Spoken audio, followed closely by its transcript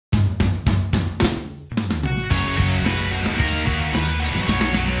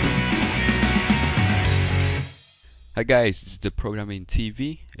Hi guys, this is the Programming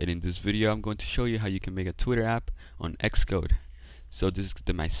TV, and in this video I'm going to show you how you can make a Twitter app on Xcode. So this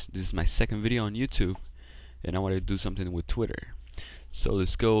is my second video on YouTube, and I want to do something with Twitter. So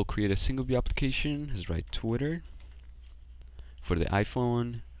let's go create a single view application. Let's write Twitter for the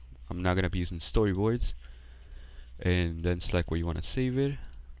iPhone. I'm not gonna be using storyboards, and then select where you want to save it.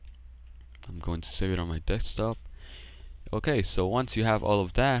 I'm going to save it on my desktop. Okay, so once you have all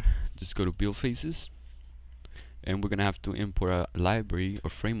of that, just go to Build Phases. And we're gonna have to import a library or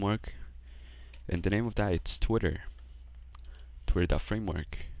framework, and the name of that it's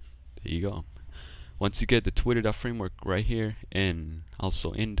Twitter.framework. There you go. Once you get the Twitter.framework right here and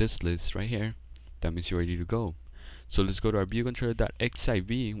also in this list right here, that means you're ready to go. So let's go to our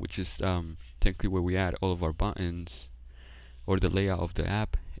viewcontroller.xiv, which is technically where we add all of our buttons or the layout of the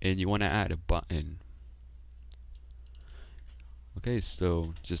app, and you want to add a button. Okay,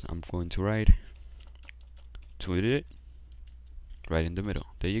 so I'm going to write Twitter right in the middle.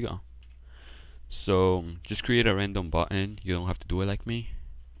 There you go. So just create a random button. You don't have to do it like me,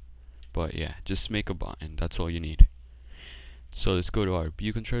 but yeah, just make a button. That's all you need. So let's go to our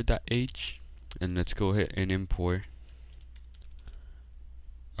viewcontroller.h and let's go ahead and import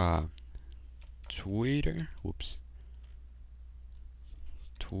Twitter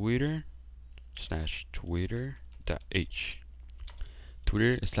Twitter/Twitter.h.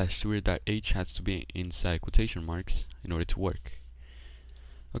 Twitter/Twitter.h has to be inside quotation marks in order to work.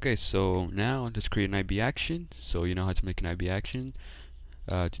 Okay, so now let's create an IB action. So you know how to make an IB action.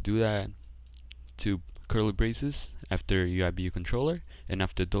 To do that, two curly braces after your IB controller, and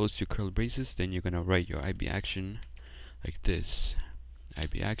after those two curly braces, then you're gonna write your IB action like this: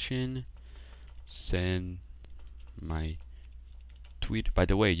 IB action, send my tweet. By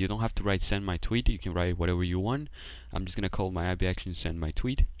the way, you don't have to write send my tweet. You can write whatever you want. I'm just gonna call my IB action send my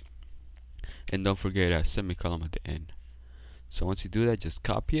tweet, and don't forget a semicolon at the end. So once you do that, just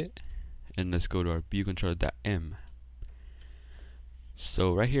copy it, and let's go to our viewcontroller.m.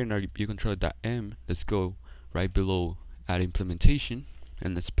 So right here in our viewcontroller.m, let's go right below add implementation,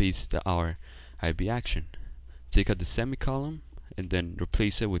 and let's paste our IB action. Take out the semicolon and then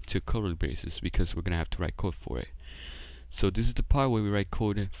replace it with two curly braces because we're gonna have to write code for it. So this is the part where we write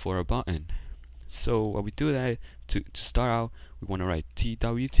code for a button. So what we do that to start out, we want to write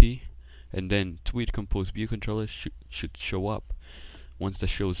TWT, and then tweet compose view controller should show up. Once that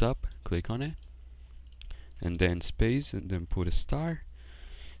shows up, click on it, and then space, and then put a star,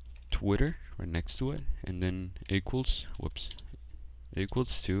 Twitter right next to it, and then equals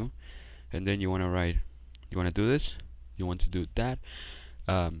to, and then you want to do this, you want to do that.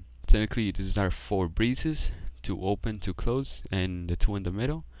 Technically this is our 4 braces, to open, to close, and the 2 in the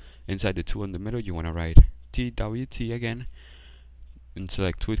middle. Inside the 2 in the middle, you want to write TWT again, and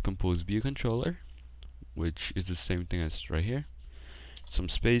select tweet compose view controller, which is the same thing as right here, some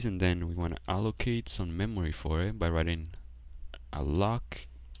space, and then we want to allocate some memory for it by writing alloc,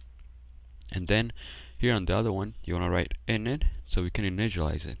 and then here on the other one you want to write init so we can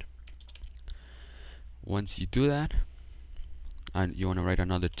initialize it. Once you do that, and you want to write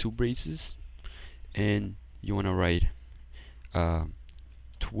another 2 braces, and you want to write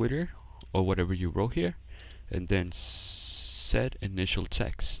Twitter or whatever you wrote here, and then set initial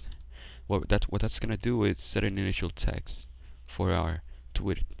text. What that's gonna do is set an initial text for our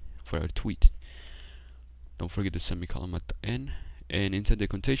tweet. Don't forget the semicolon at the end, and inside the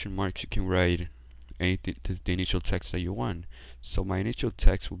quotation marks you can write anything, the initial text that you want. So my initial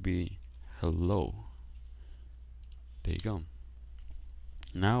text will be hello. There you go.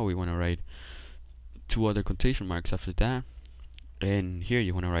 Now we want to write 2 other quotation marks after that, and here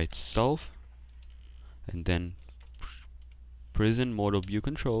you want to write self, and then prison modal view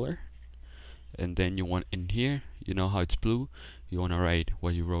controller, and then you want in here, you know how it's blue, you want to write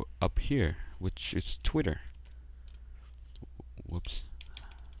what you wrote up here, which is Twitter. Whoops,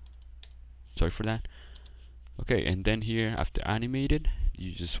 sorry for that. Okay, and then here after animated,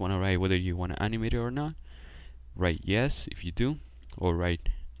 you just want to write whether you want to animate it or not. Write yes if you do, or write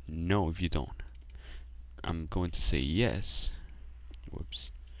no if you don't. I'm going to say yes.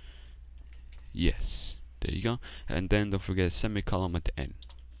 Whoops. Yes. There you go. And then don't forget a semicolon at the end.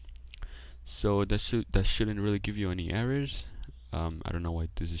 So that shouldn't really give you any errors. I don't know why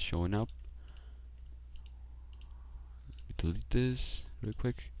this is showing up. Delete this real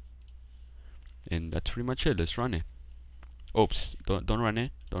quick. And that's pretty much it. Let's run it. Oops. Don't run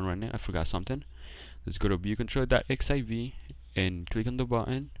it. Don't run it. I forgot something. Let's go to viewcontroller.xiv and click on the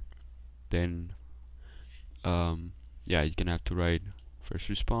button. Then yeah, you're gonna have to write first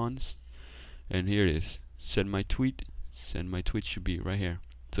response, and here it is, send my tweet should be right here.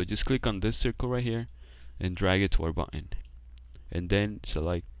 So just click on this circle right here and drag it to our button, and then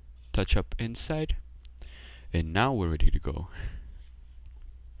select touch up inside, and now we're ready to go.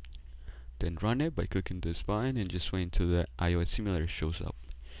 Then run it by clicking this button and just wait until the iOS simulator shows up.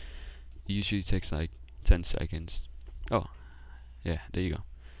 It usually takes like 10 seconds. Oh, yeah, there you go.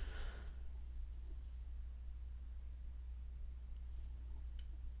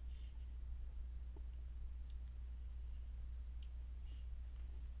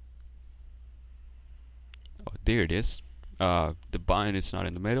 Oh, there it is. The button is not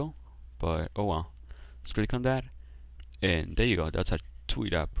in the middle, but oh well. Let's click on that, and there you go. That's our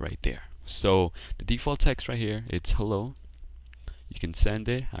tweet app right there. So the default text right here, it's hello. You can send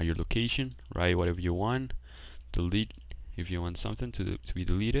it at your location, write whatever you want, delete if you want something to be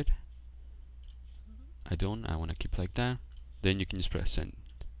deleted. I want to keep like that. Then you can just press send.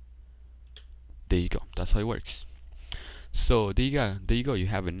 There you go. That's how it works. So there you go. You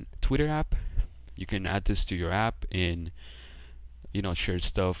have a Twitter app. You can add this to your app and share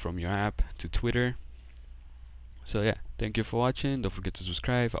stuff from your app to Twitter. So yeah, thank you for watching. Don't forget to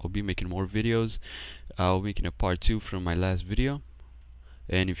subscribe. I'll be making more videos. I'll be making a part 2 from my last video,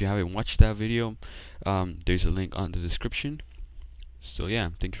 and if you haven't watched that video, there's a link on the description. So yeah,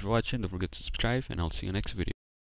 thank you for watching. Don't forget to subscribe, and I'll see you next video.